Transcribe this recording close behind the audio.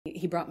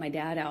he brought my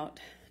dad out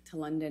to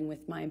London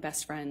with my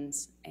best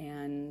friends,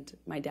 and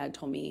my dad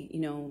told me,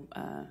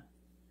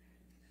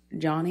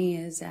 Johnny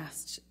has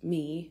asked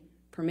me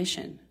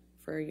permission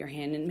for your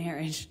hand in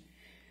marriage.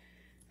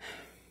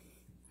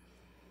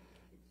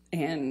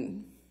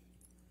 And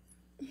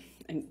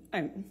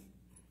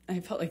I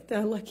felt like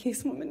the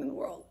luckiest woman in the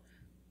world.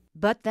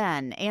 But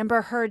then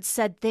Amber Heard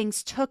said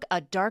things took a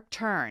dark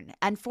turn,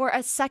 and for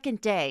a second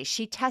day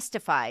she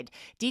testified,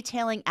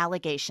 detailing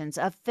allegations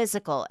of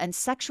physical and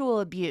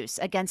sexual abuse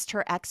against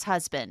her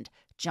ex-husband,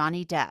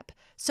 Johnny Depp.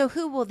 So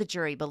who will the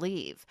jury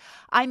believe?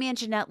 I'm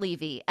Anjanette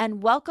Levy,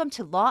 and welcome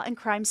to Law and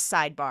Crime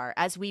Sidebar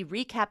as we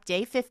recap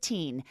Day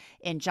 15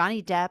 in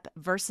Johnny Depp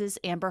versus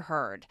Amber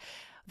Heard.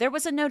 There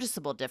was a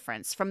noticeable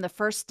difference from the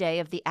first day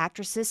of the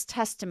actress's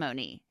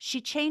testimony. She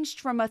changed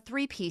from a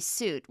three-piece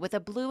suit with a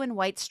blue and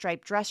white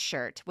striped dress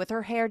shirt with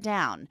her hair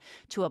down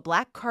to a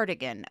black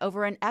cardigan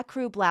over an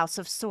ecru blouse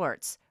of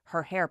sorts,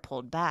 her hair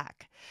pulled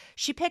back.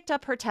 She picked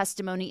up her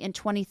testimony in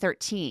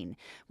 2013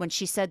 when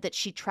she said that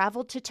she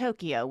traveled to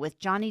Tokyo with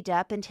Johnny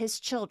Depp and his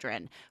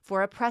children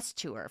for a press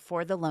tour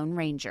for The Lone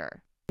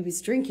Ranger. I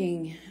was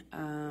drinking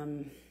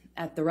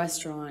at the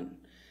restaurant,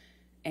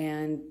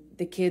 and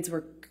the kids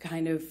were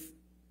kind of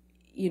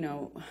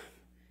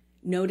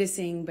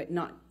noticing, but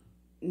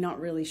not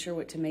really sure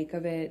what to make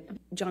of it.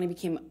 Johnny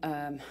became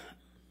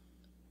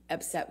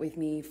upset with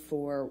me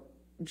for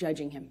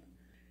judging him.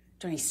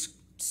 Johnny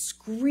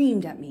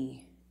screamed at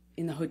me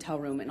in the hotel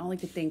room, and all I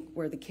could think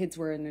were the kids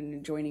were in an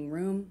adjoining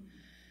room.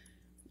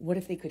 What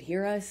if they could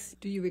hear us?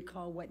 Do you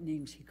recall what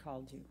names he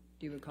called you?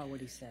 Do you recall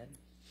what he said?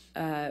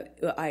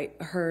 I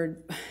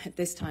heard at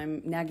this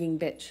time, nagging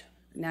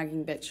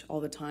bitch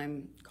all the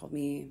time, called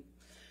me.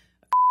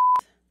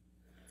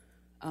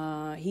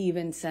 He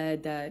even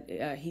said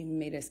that he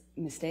made a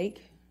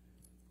mistake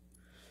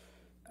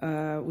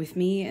with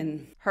me.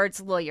 And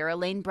Heard's lawyer,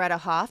 Elaine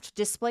Bredehoft,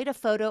 displayed a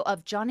photo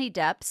of Johnny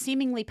Depp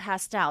seemingly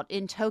passed out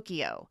in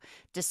Tokyo.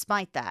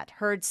 Despite that,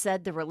 Heard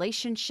said the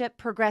relationship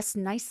progressed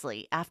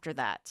nicely after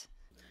that.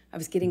 I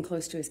was getting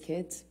close to his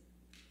kids,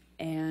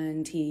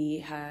 and he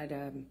had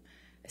a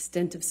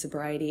stint of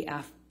sobriety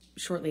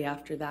shortly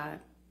after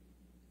that,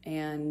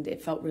 and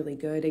it felt really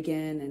good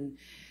again. And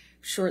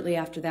shortly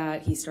after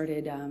that, he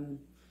started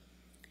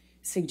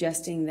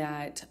suggesting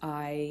that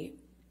I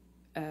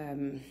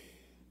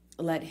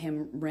let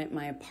him rent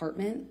my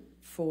apartment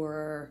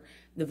for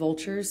the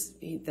vultures.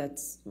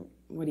 That's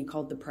what he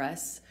called the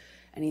press.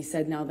 And he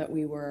said now that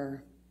we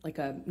were like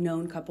a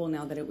known couple,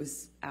 now that it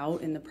was out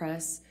in the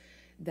press,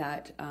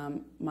 that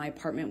my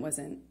apartment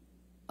wasn't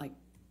like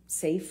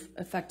safe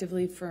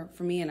effectively for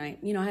me. And I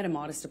had a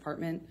modest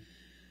apartment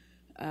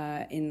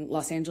in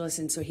Los Angeles.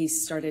 And so he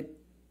started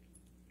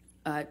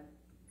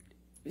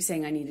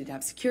saying I needed to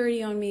have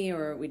security on me,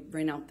 or we'd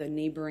rent out the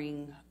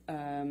neighboring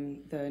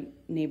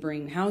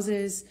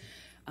houses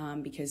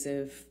because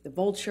of the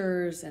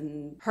vultures.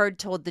 And Heard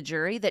told the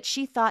jury that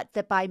she thought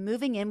that by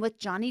moving in with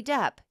Johnny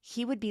Depp,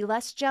 he would be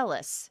less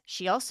jealous.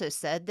 She also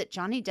said that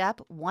Johnny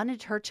Depp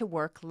wanted her to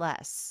work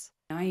less.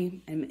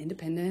 I am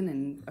independent,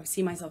 and I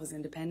see myself as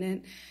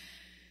independent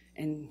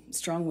and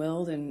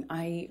strong-willed, and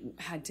I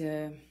had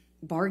to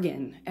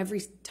bargain.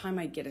 Every time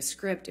I'd get a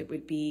script, it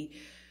would be,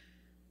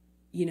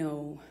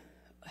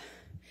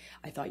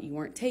 I thought you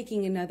weren't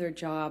taking another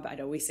job.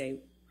 I'd always say,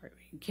 are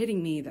you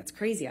kidding me? That's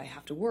crazy. I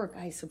have to work.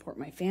 I support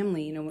my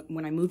family.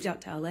 When I moved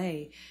out to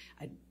LA,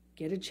 I'd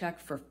get a check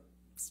for,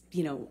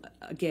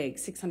 a gig,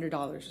 $600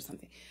 or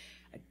something.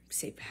 I'd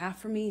save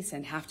half for me,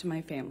 send half to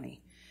my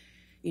family.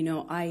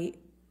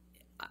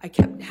 I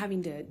kept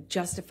having to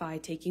justify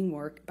taking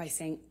work by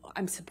saying,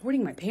 I'm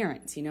supporting my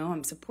parents,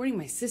 I'm supporting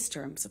my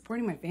sister, I'm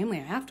supporting my family,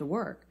 I have to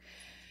work.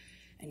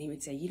 And he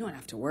would say, you don't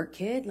have to work,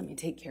 kid. Let me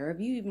take care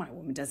of you. My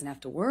woman doesn't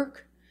have to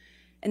work.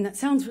 And that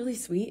sounds really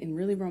sweet and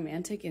really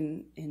romantic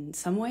in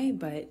some way,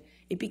 but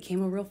it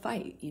became a real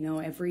fight.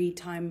 Every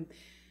time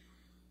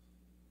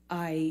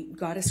I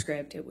got a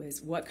script, it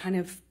was what kind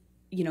of,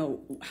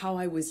 how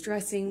I was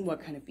dressing,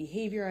 what kind of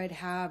behavior I'd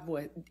have,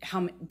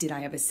 how did I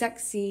have a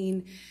sex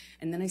scene?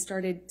 And then I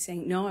started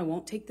saying, no, I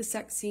won't take the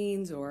sex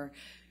scenes, or,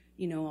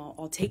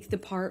 I'll take the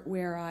part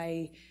where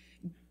I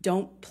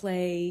don't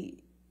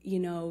play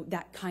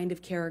that kind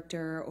of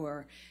character.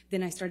 Or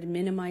then I started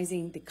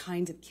minimizing the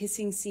kinds of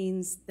kissing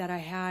scenes that I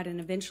had, and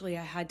eventually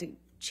I had to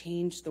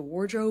change the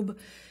wardrobe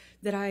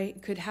that I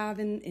could have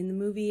in the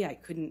movie. I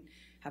couldn't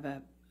have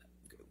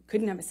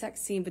a sex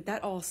scene, but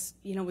that all,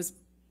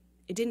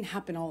 it didn't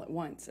happen all at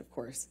once, of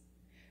course.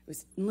 It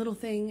was little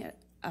thing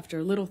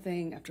after little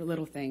thing after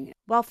little thing.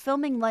 While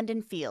filming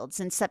London Fields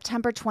in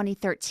September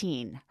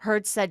 2013,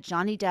 Heard said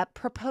Johnny Depp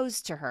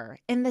proposed to her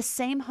in the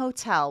same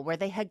hotel where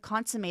they had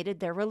consummated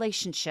their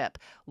relationship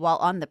while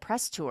on the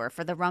press tour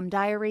for The Rum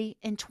Diary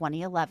in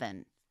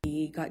 2011.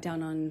 He got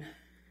down on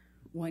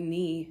one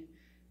knee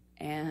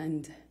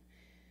and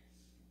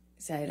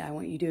said, I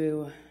want you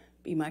to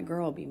be my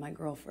girl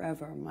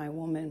forever, my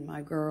woman,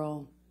 my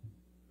girl.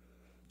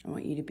 I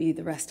want you to be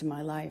the rest of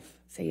my life.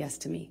 Say yes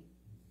to me.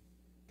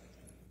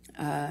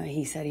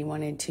 He said he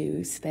wanted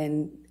to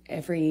spend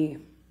every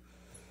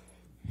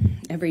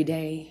every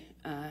day.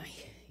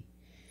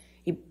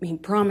 He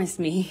promised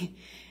me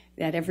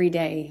that every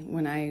day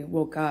when I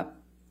woke up,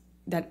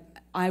 that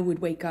I would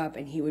wake up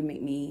and he would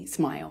make me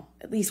smile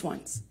at least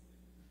once.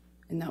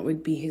 And that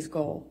would be his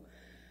goal.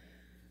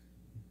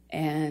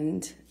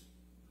 And,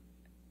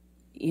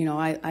 you know,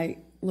 I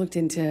looked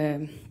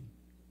into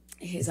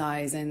his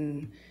eyes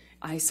and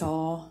I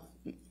saw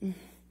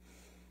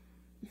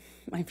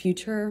my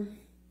future,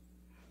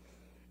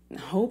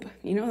 hope,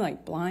 you know,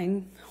 like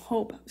blind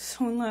hope,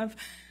 so in love.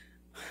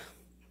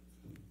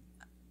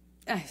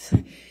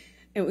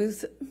 It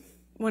was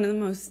one of the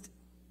most,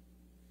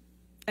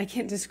 I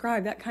can't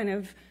describe that kind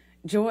of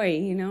joy,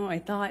 you know. I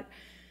thought,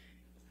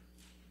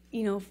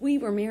 you know, if we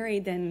were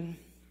married, then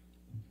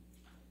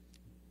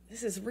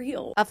this is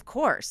real. Of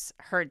course,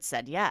 Heard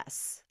said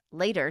yes.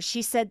 Later,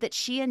 she said that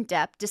she and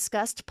Depp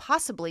discussed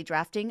possibly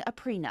drafting a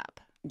prenup.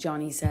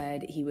 Johnny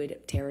said he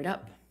would tear it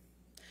up.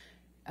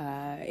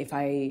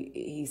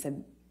 He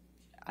said,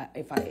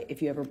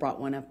 if you ever brought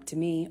one up to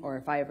me, or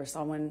if I ever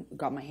saw one,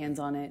 got my hands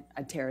on it,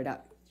 I'd tear it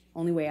up.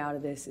 Only way out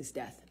of this is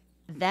death.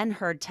 Then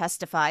Heard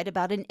testified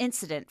about an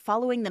incident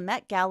following the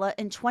Met Gala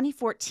in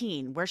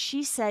 2014 where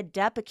she said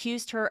Depp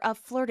accused her of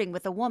flirting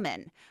with a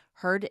woman.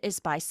 Heard is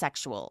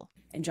bisexual.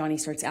 And Johnny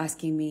starts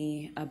asking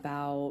me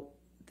about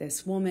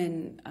this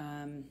woman.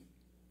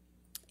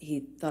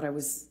 He thought I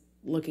was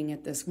looking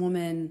at this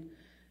woman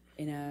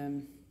in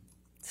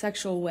a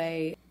sexual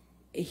way.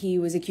 He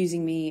was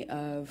accusing me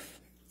of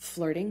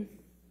flirting.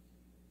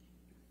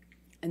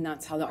 And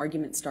that's how the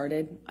argument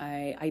started.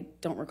 I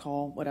don't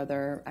recall what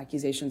other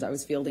accusations I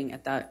was fielding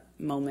at that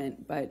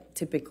moment, but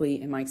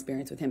typically in my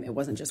experience with him, it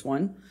wasn't just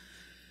one.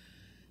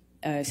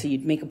 So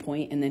you'd make a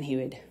point and then he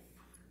would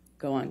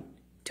go on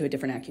to a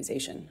different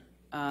accusation.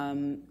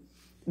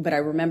 But I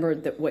remember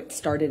that what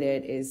started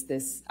it is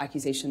this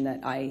accusation that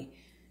I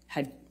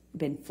had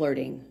been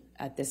flirting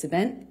at this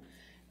event.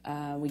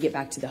 We get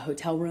back to the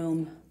hotel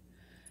room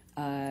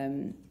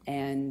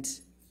and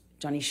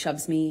Johnny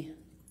shoves me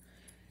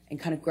and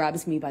kind of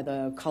grabs me by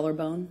the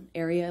collarbone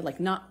area, like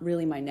not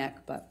really my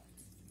neck, but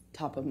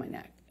top of my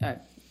neck,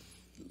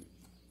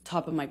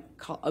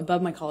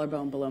 above my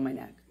collarbone, below my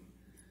neck.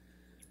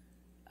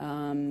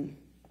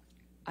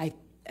 I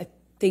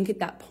think at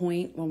that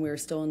point when we were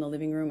still in the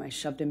living room, I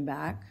shoved him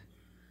back,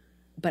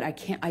 but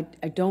I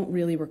don't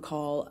really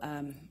recall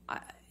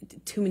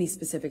too many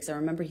specifics. I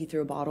remember he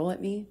threw a bottle at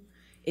me.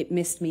 It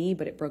missed me,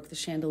 but it broke the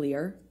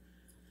chandelier.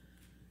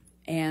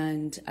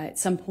 And at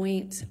some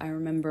point, I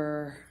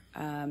remember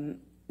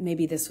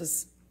maybe this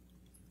was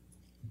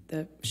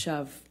the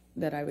shove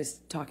that I was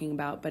talking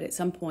about, but at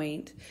some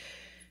point,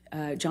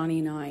 Johnny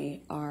and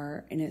I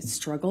are in a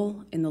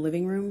struggle in the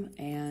living room,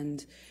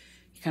 and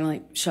he kind of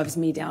like shoves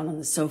me down on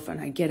the sofa, and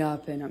I get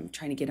up, and I'm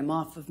trying to get him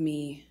off of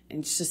me,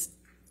 and it's just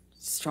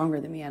stronger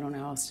than me. I don't know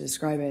how else to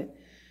describe it.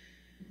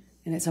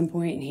 And at some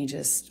point, he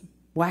just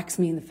whacks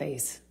me in the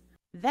face.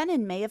 Then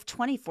in May of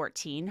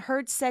 2014,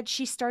 Heard said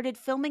she started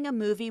filming a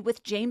movie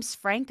with James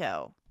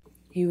Franco.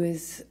 He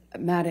was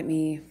mad at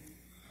me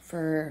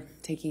for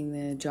taking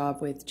the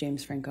job with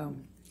James Franco.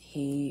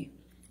 He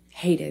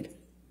hated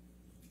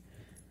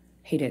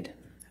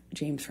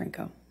James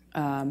Franco,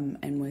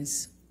 and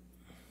was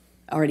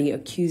already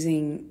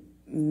accusing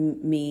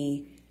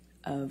me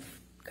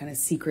of kind of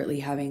secretly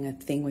having a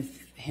thing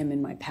with him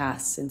in my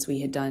past since we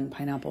had done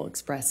Pineapple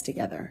Express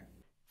together.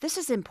 This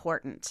is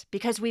important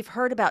because we've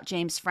heard about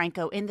James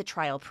Franco in the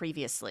trial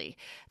previously.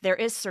 There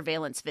is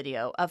surveillance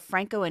video of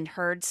Franco and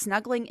Heard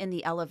snuggling in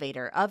the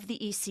elevator of the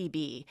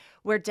ECB,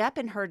 where Depp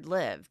and Heard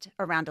lived,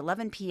 around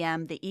 11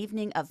 p.m. the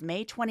evening of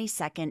May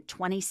 22,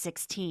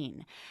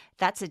 2016.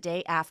 That's a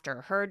day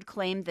after Heard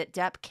claimed that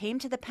Depp came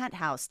to the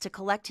penthouse to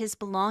collect his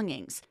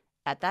belongings.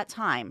 At that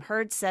time,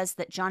 Heard says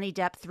that Johnny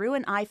Depp threw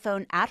an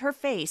iPhone at her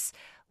face,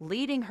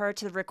 leading her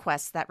to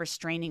request that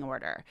restraining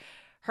order.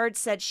 Heard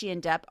said she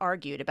and Depp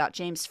argued about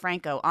James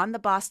Franco on the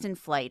Boston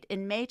flight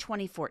in May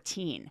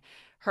 2014.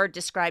 Heard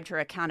described her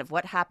account of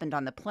what happened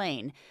on the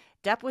plane.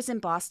 Depp was in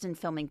Boston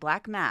filming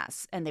Black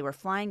Mass, and they were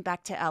flying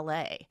back to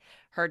L.A.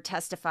 Heard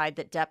testified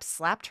that Depp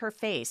slapped her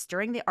face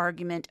during the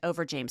argument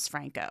over James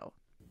Franco.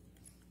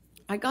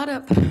 I got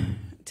up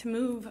to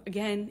move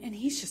again, and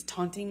he's just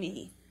taunting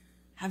me,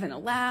 having a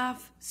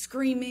laugh,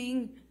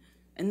 screaming,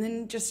 and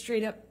then just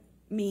straight up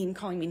mean,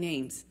 calling me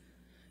names.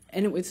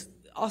 And it was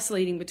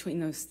oscillating between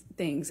those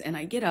things, and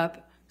I get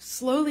up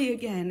slowly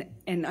again,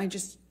 and I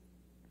just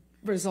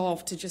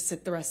resolve to just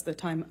sit the rest of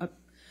the time up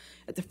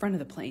at the front of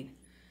the plane.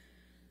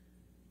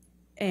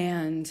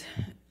 And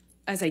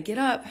as I get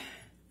up,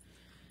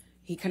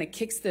 he kind of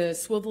kicks the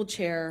swivel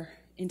chair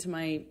into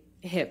my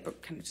hip, or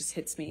kind of just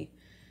hits me.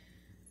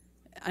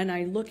 And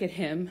I look at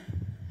him,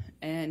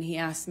 and he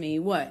asks me,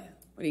 what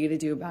are you going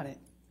to do about it?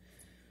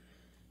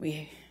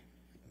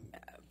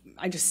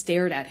 I just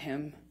stared at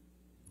him.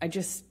 I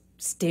just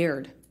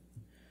stared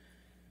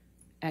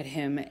at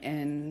him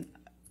and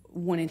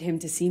wanted him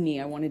to see me.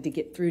 I wanted to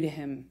get through to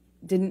him.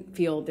 Didn't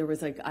feel there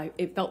was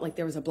it felt like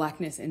there was a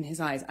blackness in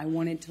his eyes. I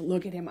wanted to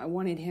look at him. I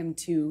wanted him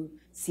to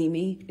see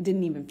me. It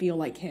didn't even feel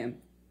like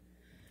him.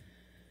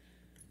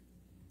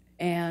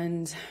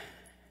 And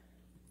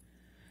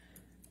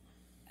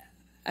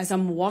as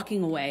I'm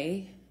walking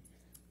away,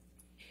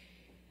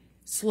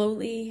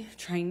 slowly,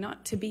 trying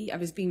not to be, I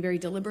was being very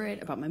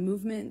deliberate about my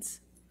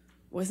movements,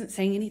 wasn't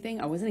saying anything,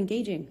 I wasn't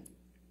engaging.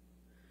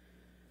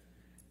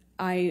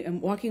 I am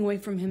walking away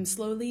from him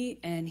slowly,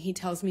 and he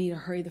tells me to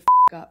hurry the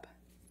up.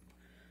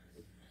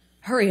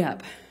 Hurry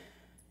up.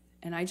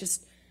 And I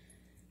just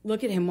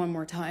look at him one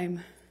more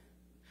time,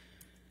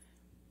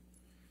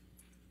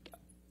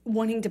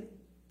 wanting to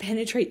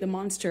penetrate the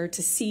monster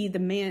to see the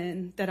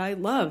man that I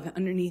love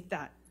underneath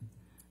that.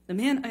 The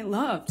man I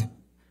loved.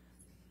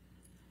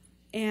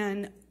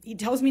 And he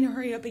tells me to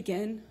hurry up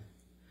again.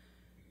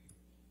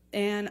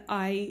 And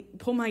I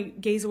pull my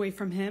gaze away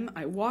from him.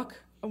 I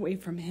walk away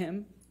from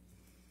him.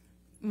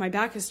 My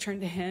back is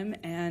turned to him,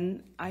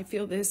 and I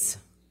feel this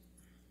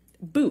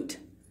boot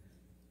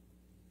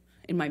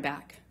in my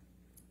back.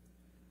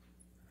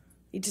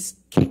 He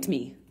just kicked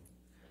me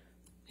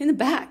in the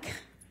back.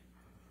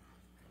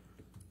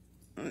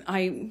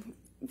 I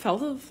fell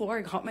to the floor.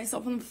 I caught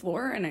myself on the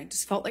floor, and I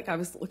just felt like I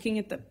was looking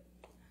at the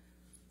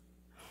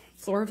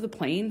floor of the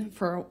plane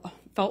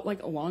felt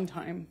like a long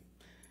time.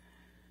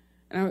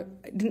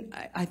 And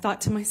I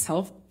thought to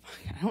myself,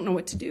 I don't know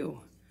what to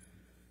do.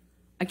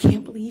 I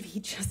can't believe he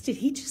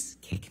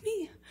just kicked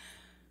me?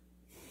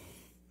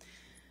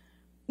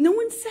 No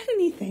one said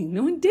anything.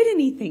 No one did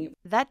anything.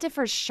 That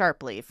differs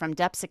sharply from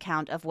Depp's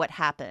account of what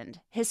happened.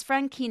 His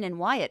friend Keenan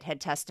Wyatt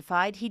had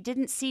testified he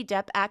didn't see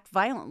Depp act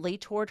violently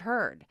toward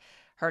Heard.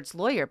 Heard's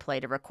lawyer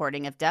played a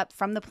recording of Depp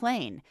from the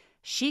plane.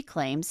 She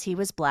claims he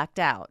was blacked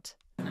out.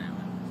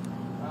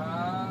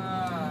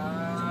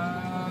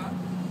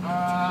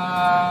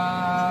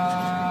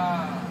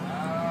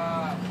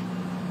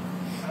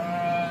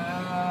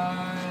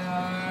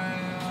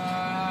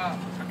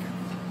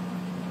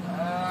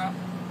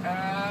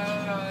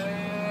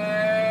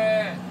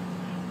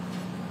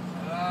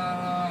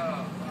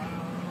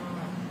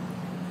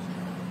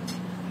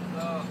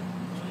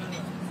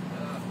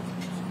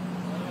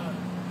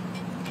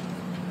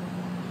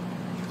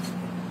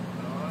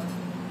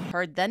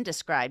 Heard then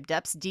described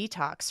Depp's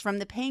detox from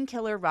the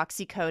painkiller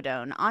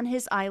roxicodone on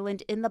his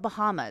island in the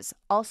Bahamas,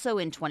 also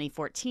in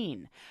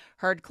 2014.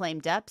 Heard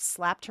claimed Depp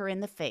slapped her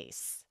in the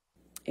face.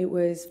 It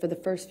was, for the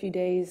first few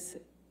days,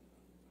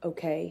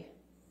 okay,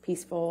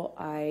 peaceful.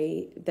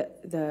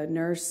 The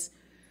nurse,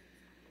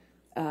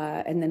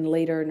 and then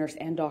later nurse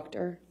and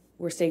doctor,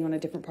 were staying on a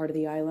different part of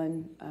the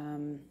island.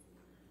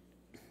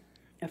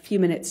 A few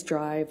minutes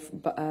drive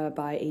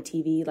by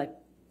ATV, like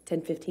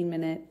 10, 15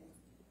 minute,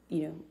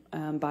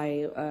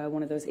 by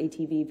one of those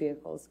ATV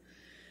vehicles.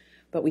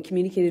 But we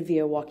communicated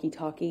via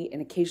walkie-talkie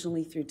and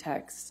occasionally through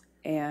text.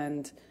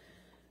 And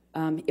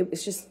it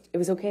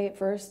was okay at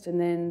first. And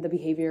then the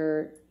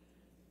behavior,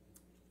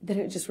 then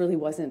it just really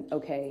wasn't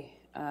okay.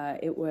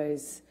 It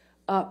was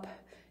up,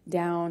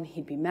 down,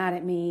 he'd be mad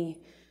at me.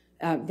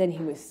 Then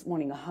he was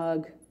wanting a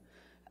hug.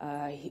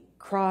 He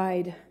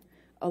cried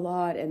a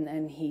lot, and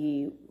then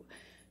he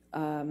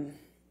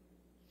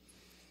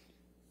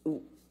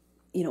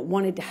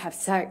wanted to have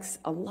sex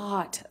a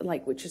lot,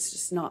 which is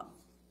just not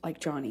like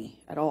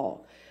Johnny at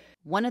all.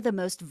 One of the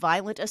most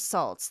violent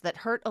assaults that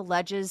Hurt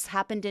alleges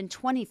happened in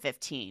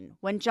 2015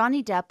 when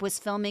Johnny Depp was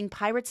filming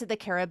Pirates of the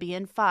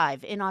Caribbean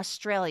 5 in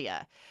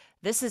Australia.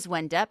 This is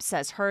when Depp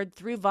says Heard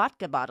threw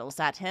vodka bottles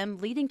at him,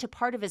 leading to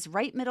part of his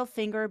right middle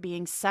finger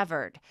being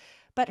severed.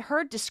 But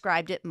Heard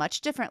described it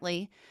much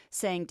differently,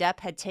 saying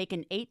Depp had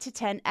taken 8 to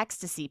 10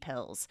 ecstasy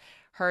pills.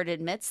 Heard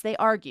admits they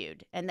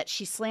argued and that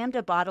she slammed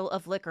a bottle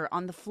of liquor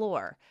on the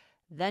floor.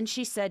 Then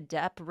she said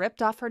Depp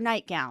ripped off her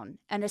nightgown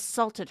and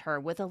assaulted her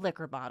with a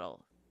liquor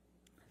bottle.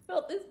 I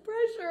felt this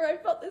pressure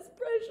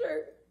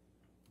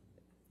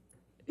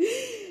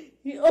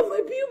on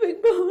my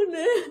pubic bone.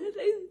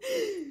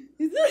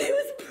 He thought he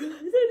was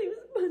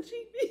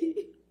punching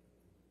me.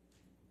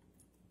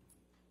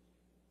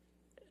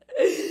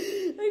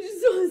 I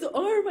just saw his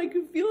arm. I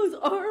could feel his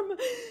arm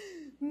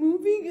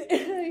moving,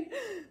 and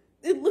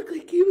it looked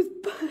like he was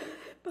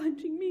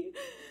punching me.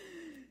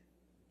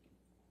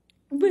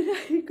 But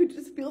I could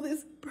just feel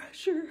this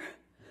pressure.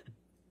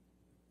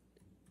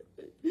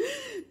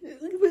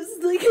 It was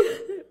like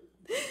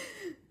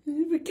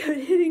it kept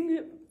hitting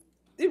him.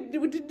 It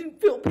didn't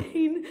feel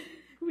pain.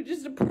 It was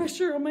just a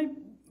pressure on my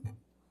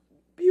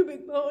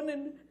pubic bone,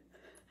 and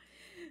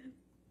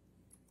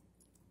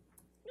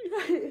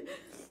I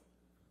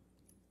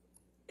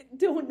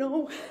don't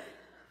know.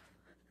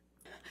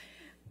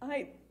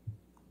 I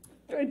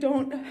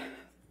don't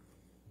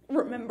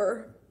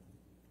remember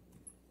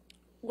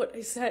what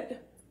I said.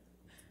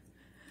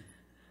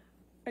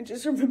 I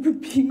just remember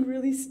being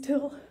really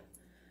still,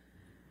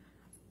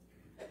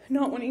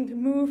 not wanting to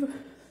move.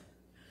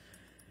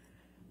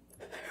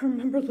 I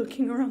remember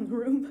looking around the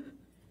room.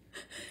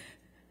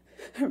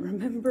 I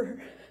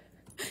remember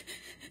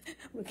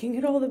looking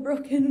at all the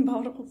broken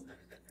bottles,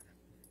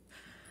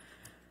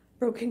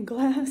 broken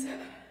glass.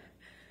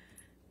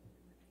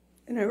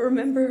 And I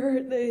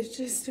remember that it's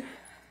just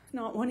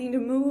not wanting to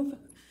move.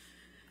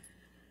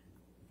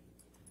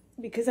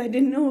 because I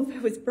didn't know if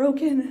it was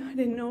broken. I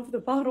didn't know if the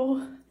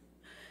bottle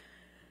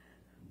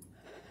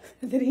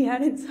that he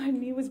had inside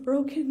me was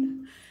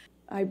broken.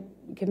 I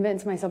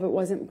convinced myself it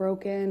wasn't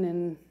broken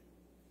and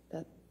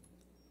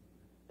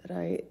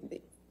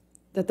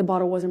that the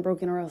bottle wasn't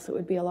broken, or else it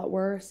would be a lot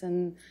worse.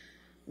 And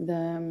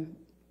the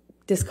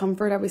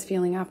discomfort I was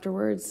feeling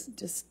afterwards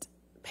just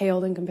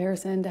paled in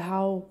comparison to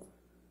how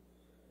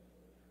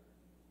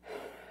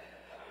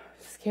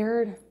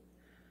scared,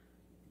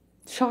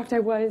 shocked I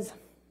was.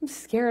 I'm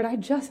scared. I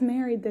just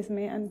married this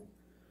man.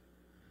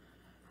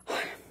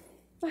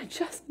 I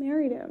just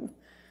married him.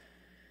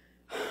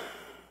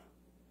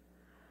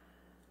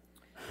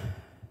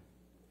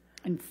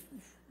 And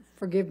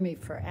forgive me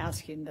for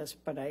asking this,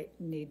 but I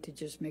need to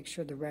just make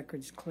sure the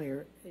record's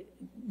clear.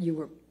 You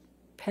were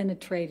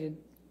penetrated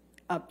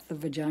up the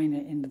vagina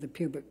into the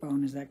pubic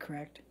bone, is that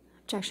correct?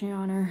 Objection, Your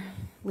Honor.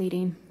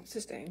 Leading.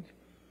 Sustained.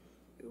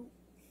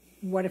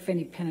 What, if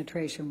any,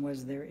 penetration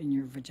was there in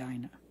your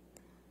vagina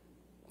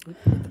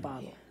with the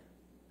bottle?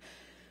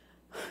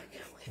 I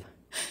can't believe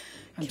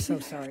I'm so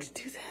sorry. to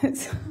do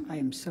this. I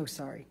am so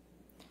sorry.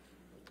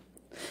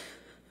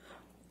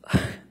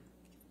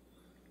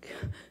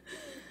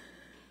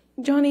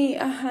 Johnny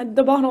had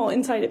the bottle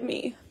inside of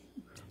me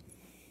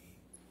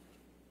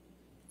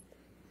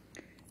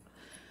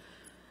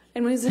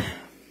and was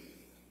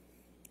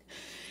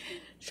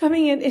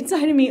shoving it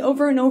inside of me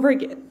over and over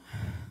again.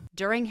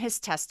 During his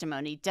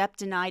testimony, Depp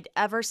denied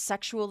ever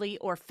sexually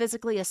or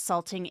physically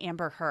assaulting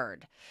Amber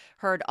Heard.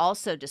 Heard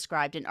also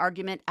described an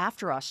argument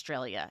after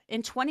Australia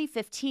in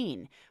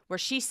 2015, where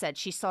she said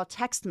she saw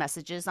text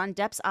messages on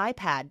Depp's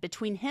iPad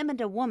between him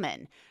and a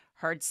woman.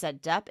 Heard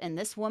said Depp and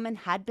this woman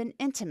had been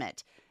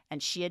intimate,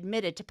 and she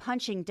admitted to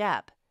punching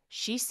Depp,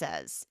 she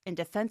says, in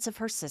defense of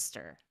her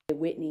sister.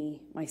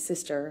 Whitney, my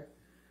sister,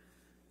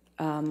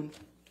 all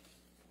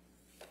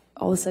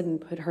of a sudden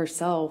put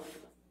herself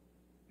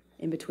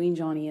in between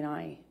Johnny and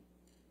I.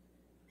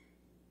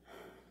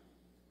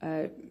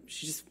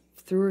 She just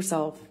threw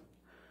herself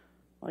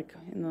like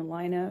in the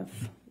line of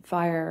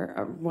fire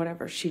or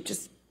whatever. She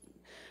just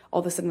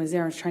all of a sudden was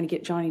there and was trying to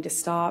get Johnny to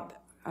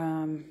stop.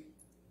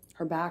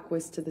 Her back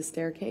was to the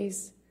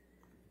staircase,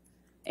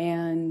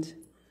 and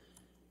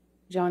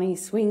Johnny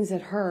swings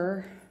at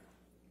her,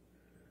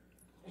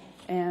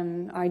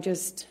 and I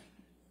just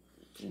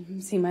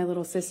see my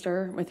little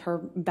sister with her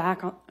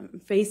back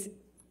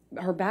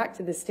her back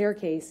to the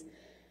staircase,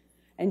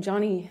 and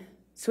Johnny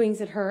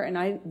swings at her, and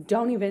I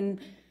don't even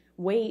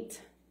wait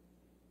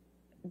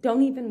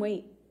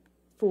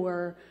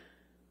for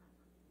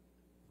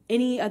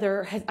any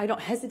other, I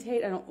don't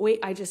hesitate, I don't wait,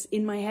 I just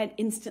in my head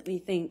instantly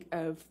think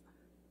of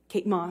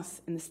Kate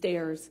Moss and the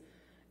stairs,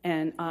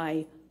 and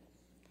I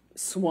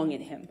swung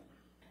at him.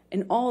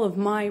 In all of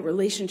my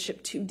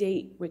relationship to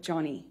date with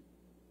Johnny,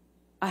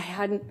 I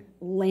hadn't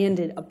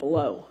landed a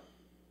blow.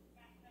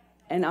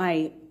 And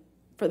I,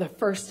 for the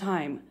first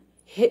time,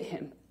 hit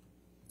him.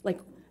 Like,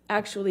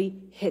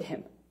 actually hit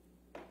him.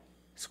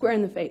 Square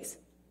in the face.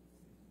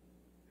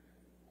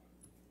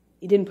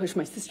 He didn't push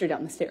my sister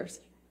down the stairs.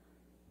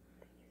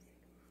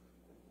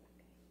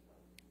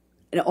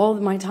 And all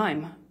my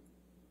time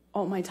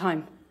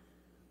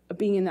of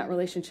being in that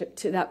relationship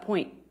to that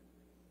point,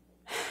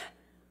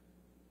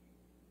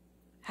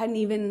 hadn't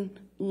even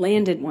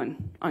landed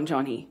one on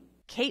Johnny.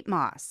 Kate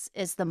Moss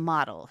is the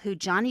model who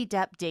Johnny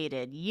Depp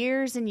dated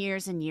years and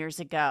years and years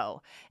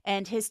ago,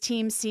 and his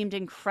team seemed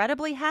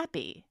incredibly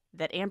happy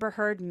that Amber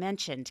Heard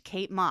mentioned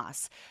Kate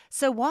Moss.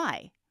 So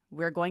why?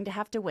 We're going to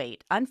have to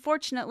wait,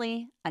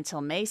 unfortunately, until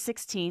May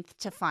 16th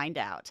to find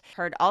out.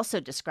 Heard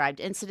also described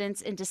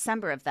incidents in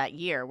December of that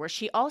year where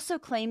she also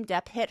claimed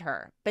Depp hit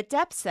her, but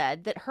Depp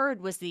said that Heard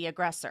was the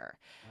aggressor.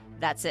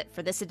 That's it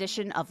for this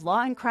edition of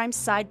Law and Crime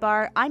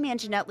Sidebar. I'm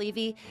Anjanette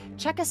Levy.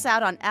 Check us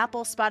out on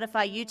Apple,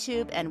 Spotify,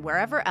 YouTube, and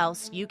wherever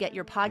else you get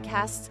your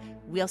podcasts.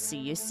 We'll see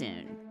you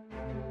soon.